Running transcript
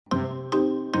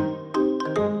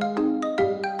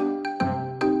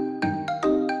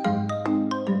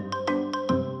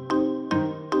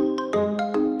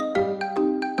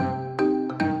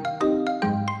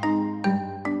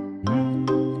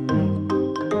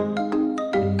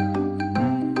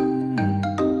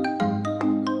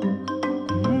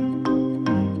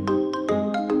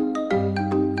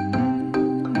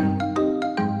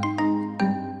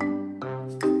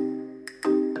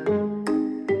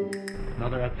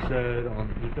episode on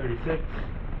E36.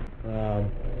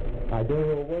 I did a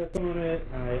little work on it.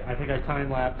 I think I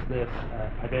time-lapsed this.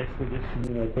 I basically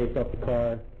just, taped up the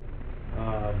car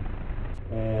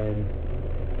and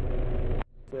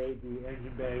sprayed the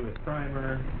engine bay with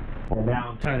primer. And now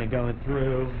I'm kind of going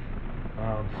through,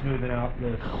 smoothing out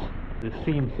this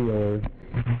seam sealer.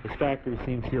 This factory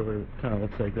seam sealer kind of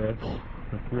looks like this.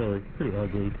 It's really pretty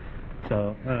ugly.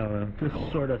 So, I don't know,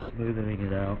 just sort of smoothing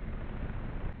it out.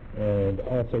 And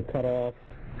also cut off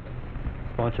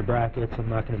a bunch of brackets I'm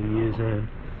not going to be using.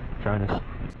 Trying to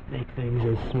make things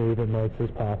as smooth and nice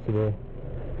as possible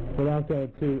without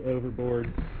going too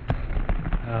overboard.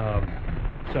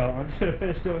 So I'm just going to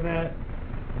finish doing that.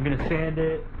 I'm going to sand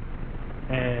it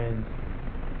and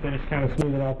finish kind of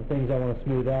smoothing out the things I want to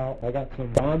smooth out. I got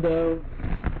some Bondo,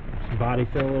 some body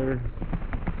filler.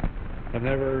 I've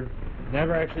never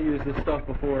actually used this stuff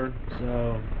before,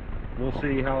 so we'll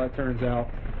see how that turns out.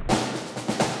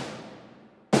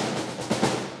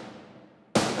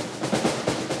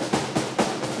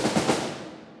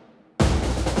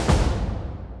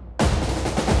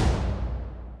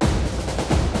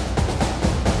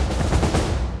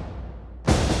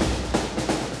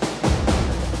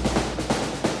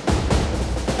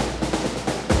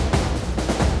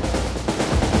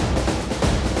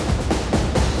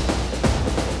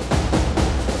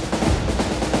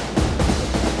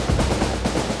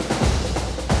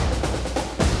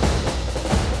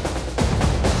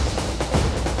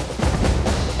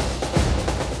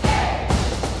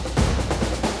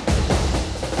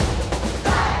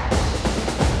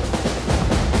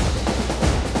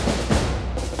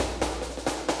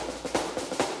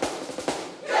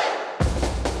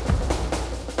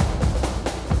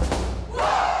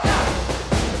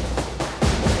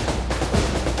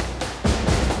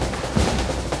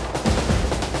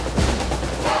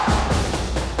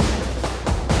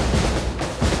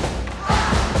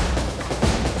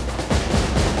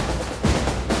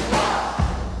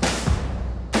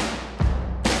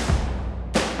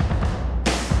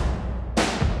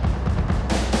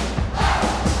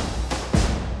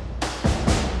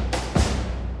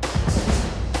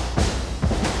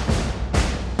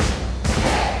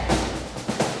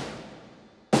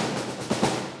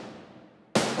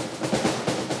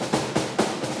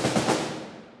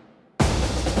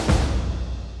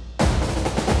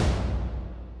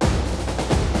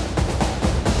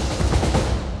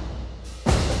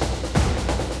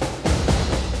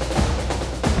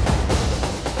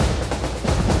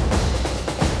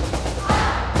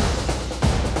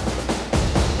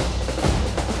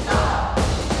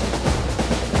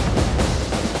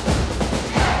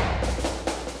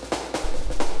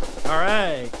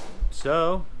 Alright,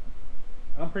 so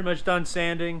I'm pretty much done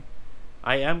sanding.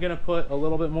 I am going to put a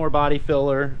little bit more body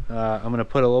filler. I'm going to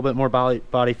put a little bit more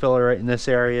body filler right in this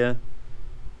area.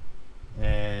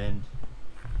 And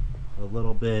a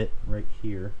little bit right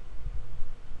here.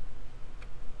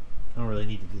 I don't really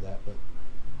need to do that, but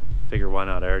figure why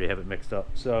not? I already have it mixed up.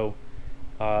 So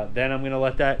then I'm going to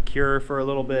let that cure for a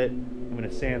little bit. I'm going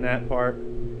to sand that part.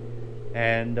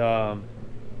 And then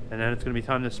it's going to be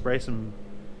time to spray some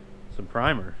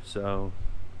primer. So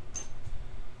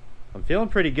I'm feeling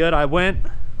pretty good. I went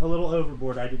a little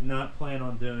overboard. I did not plan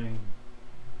on doing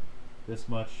this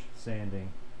much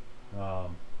sanding,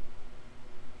 but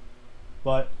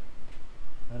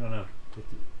I don't know,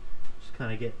 just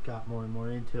kind of got more and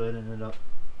more into it and ended up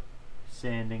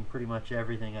sanding pretty much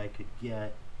everything I could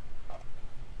get.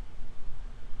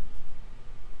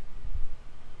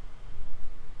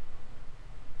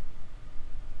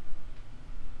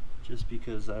 Just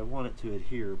because I want it to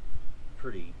adhere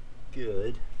pretty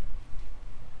good.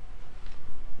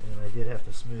 And I did have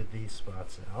to smooth these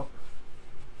spots out.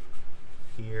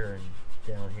 Here and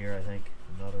down here, I think,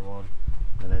 another one.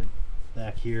 And then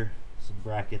back here, some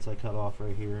brackets I cut off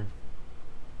right here.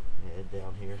 And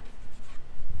down here,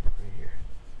 right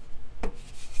here.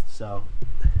 So,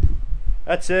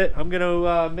 that's it. I'm going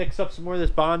to mix up some more of this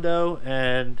Bondo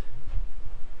and,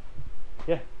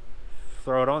 yeah,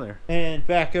 throw it on there. And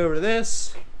back over to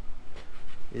this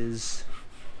is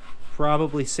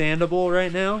probably sandable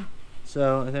right now,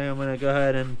 so I think I'm gonna go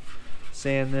ahead and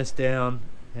sand this down,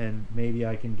 and maybe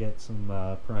I can get some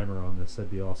primer on this.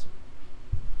 That'd be awesome.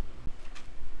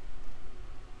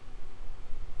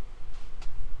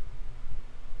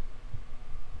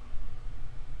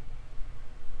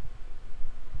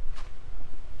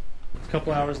 A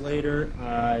couple hours later,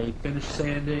 I finished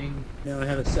sanding. Now I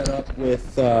have it set up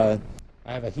with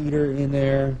I have a heater in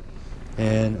there,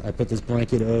 and I put this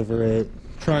blanket over it,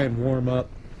 try and warm up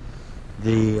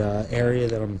the area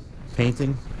that I'm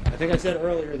painting. I think I said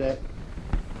earlier that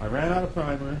I ran out of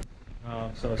primer,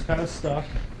 So it's kind of stuck,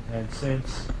 and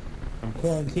since I'm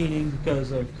quarantining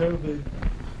because of COVID,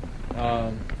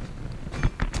 I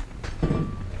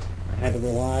had to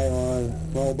rely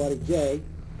on my old buddy Jay,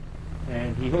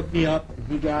 and he hooked me up, and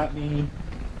he got me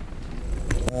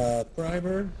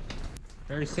primer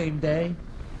very same day,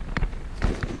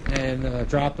 and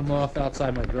dropped them off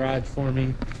outside my garage for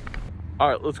me. All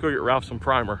right, let's go get Ralph some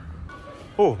primer.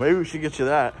 Oh, maybe we should get you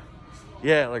that.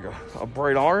 Yeah, like a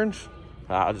bright orange.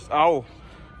 Oh,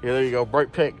 yeah, there you go,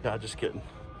 bright pink. Nah, just kidding.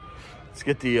 Let's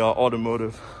get the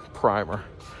automotive primer.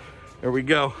 There we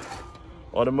go,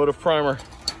 automotive primer.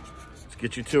 Let's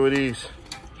get you 2 of these.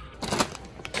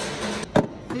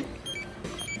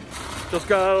 Just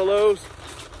got out of Lowe's.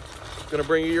 Gonna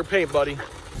bring you your paint, buddy.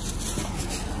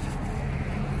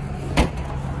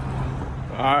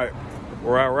 All right,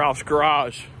 we're at Ralph's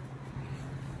garage.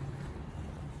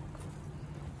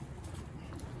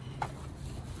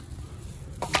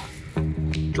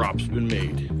 Drop's been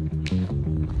made.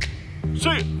 See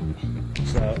ya.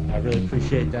 So I really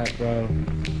appreciate that, bro.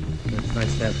 It's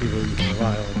nice to have people you can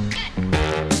rely on.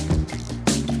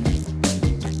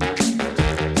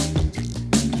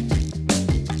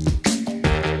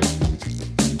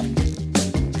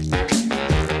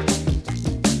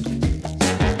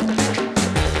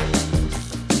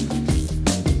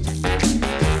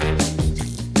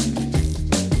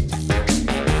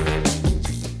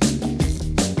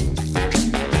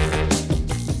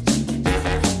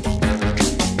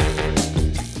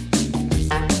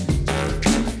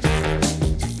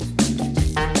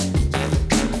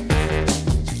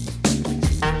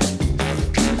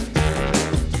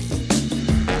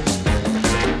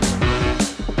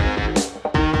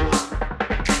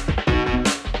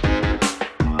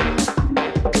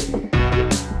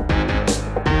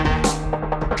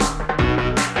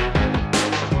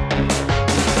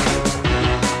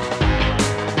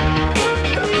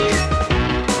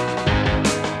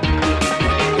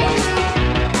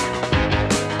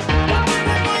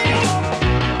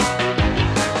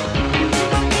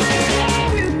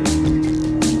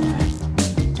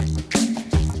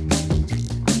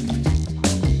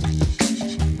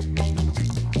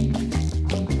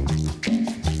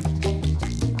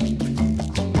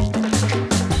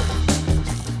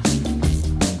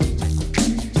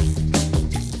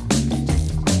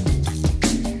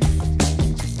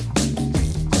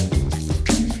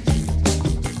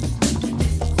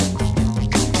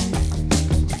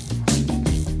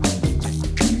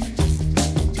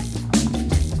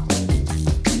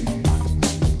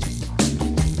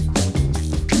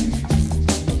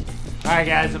 Alright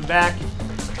guys, I'm back.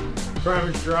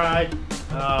 Primer's dried.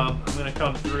 I'm gonna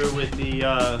come through with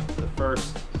the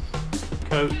first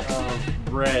coat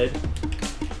of red.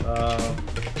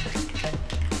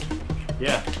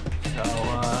 Yeah, so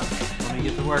let me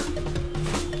get to work.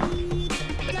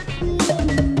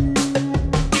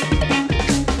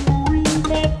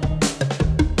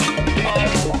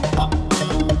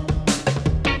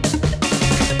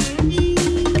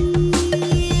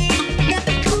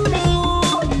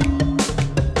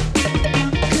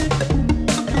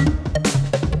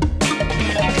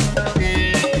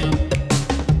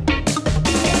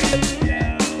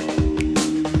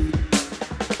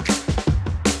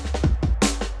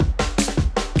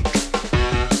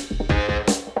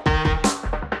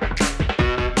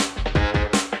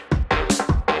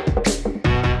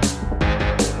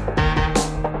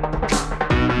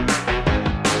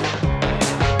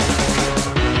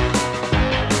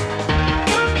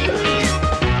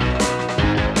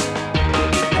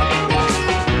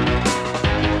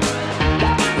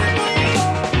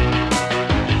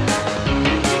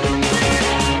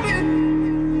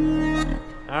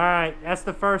 That's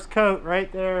the first coat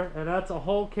right there, and that's a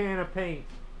whole can of paint.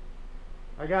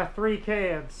 I got 3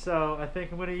 cans, so I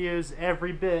think I'm going to use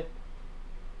every bit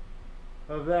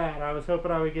of that. I was hoping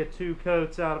I would get 2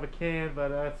 coats out of a can, but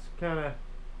that's kind of,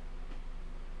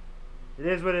 it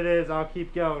is what it is. I'll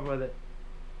keep going with it.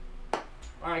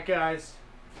 Alright guys,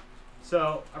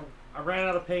 so I ran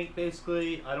out of paint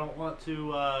basically. I don't want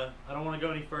to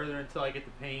go any further until I get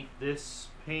the paint. This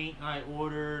paint I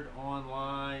ordered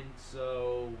online,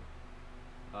 so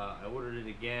I ordered it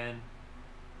again,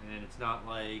 and it's not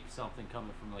like something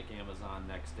coming from like Amazon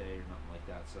next day or nothing like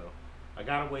that, so I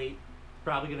gotta wait.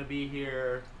 Probably gonna be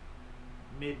here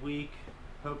midweek.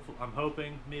 I'm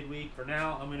hoping midweek. For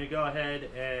now, I'm gonna go ahead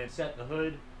and set the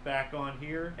hood back on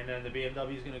here, and then the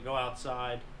BMW is gonna go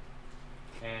outside,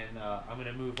 and I'm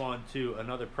gonna move on to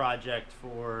another project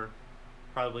for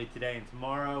probably today and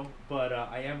tomorrow. But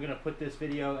I am gonna put this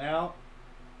video out.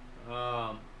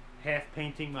 half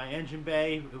painting my engine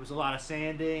bay. It was a lot of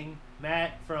sanding.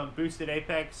 Matt from Boosted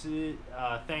Apex,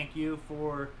 thank you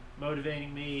for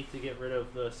motivating me to get rid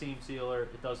of the seam sealer.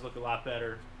 It does look a lot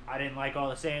better. I didn't like all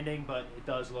the sanding, but it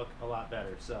does look a lot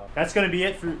better. So that's going to be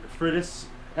it for this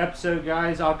episode,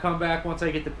 guys. I'll come back once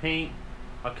I get the paint.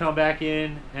 I'll come back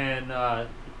in and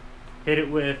hit it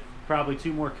with probably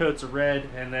 2 more coats of red,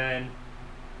 and then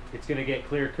it's going to get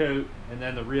clear coat, and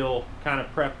then the real kind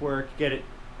of prep work, get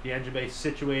the engine bay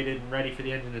situated and ready for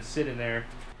the engine to sit in there.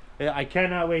 I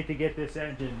cannot wait to get this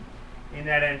engine in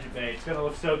that engine bay. It's going to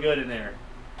look so good in there.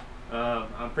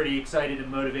 I'm pretty excited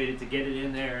and motivated to get it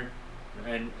in there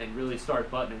and really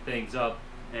start buttoning things up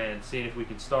and seeing if we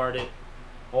can start it.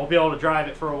 I won't be able to drive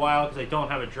it for a while because I don't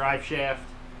have a drive shaft,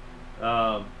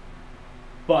 but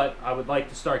I would like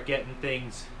to start getting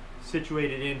things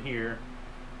situated in here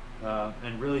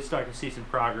and really start to see some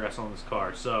progress on this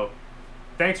car. So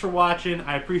thanks for watching.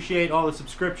 I appreciate all the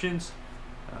subscriptions.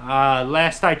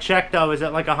 Last I checked, I was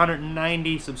at like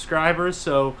 190 subscribers,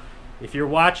 so if you're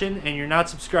watching and you're not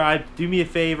subscribed, do me a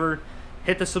favor,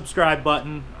 hit the subscribe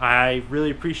button. I really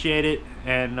appreciate it,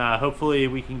 and hopefully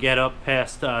we can get up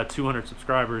past 200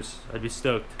 subscribers. I'd be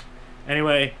stoked.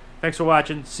 Anyway, thanks for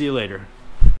watching. See you later.